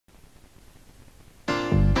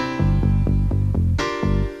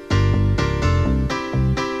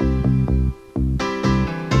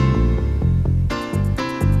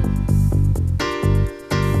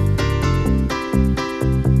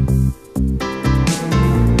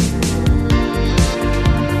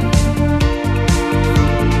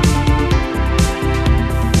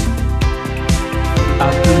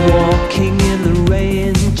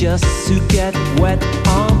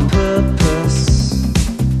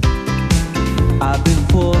I've been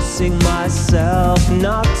forcing myself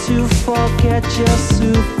not to forget, just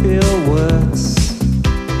to feel worse.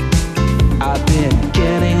 I've been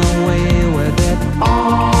getting away with it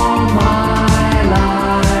all my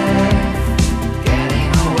life. Getting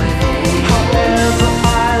away. However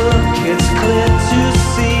I look, it's clear to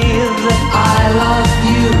see that I love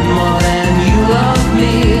you more than you love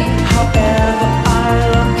me. However I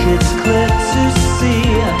look, it's clear to see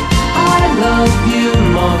I love you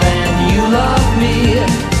more than you love me.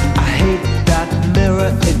 I hate that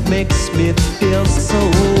mirror, it makes me feel so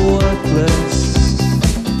worthless.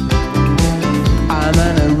 I'm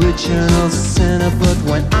an original sinner, but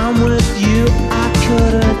when I'm with you, I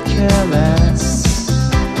couldn't care less.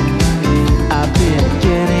 I've been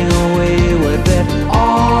getting away with it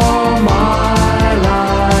all my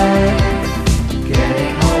life.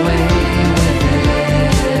 Getting away with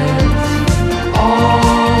it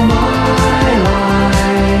all my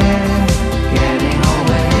life. Getting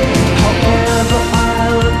away. However I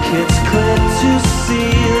look, it's clear to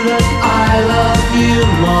see that I love you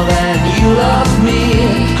more than you love me.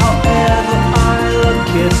 However I look,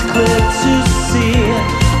 it's clear to see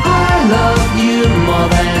I love you more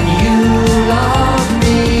than you love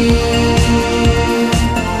me.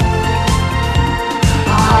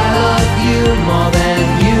 I love you more than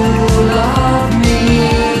you love me.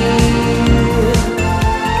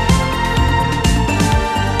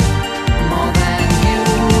 More than you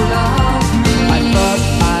love me. I thought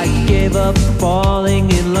I gave up falling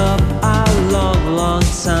in love a long, long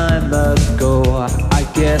time ago. I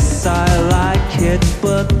guess I like it,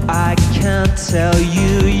 but I can't tell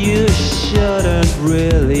you. You shouldn't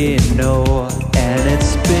really know. And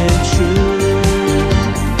it's been true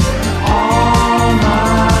all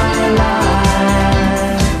my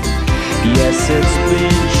life. Yes, it's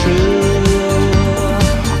been true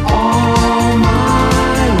all my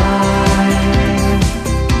life.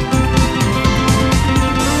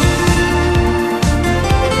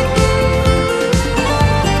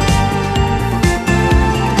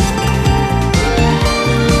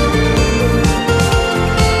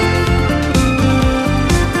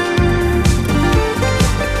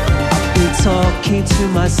 Talking to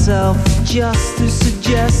myself just to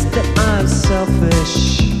suggest that I'm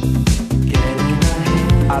selfish.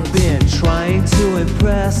 I've been trying to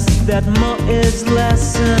impress that more is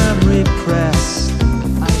less, and I'm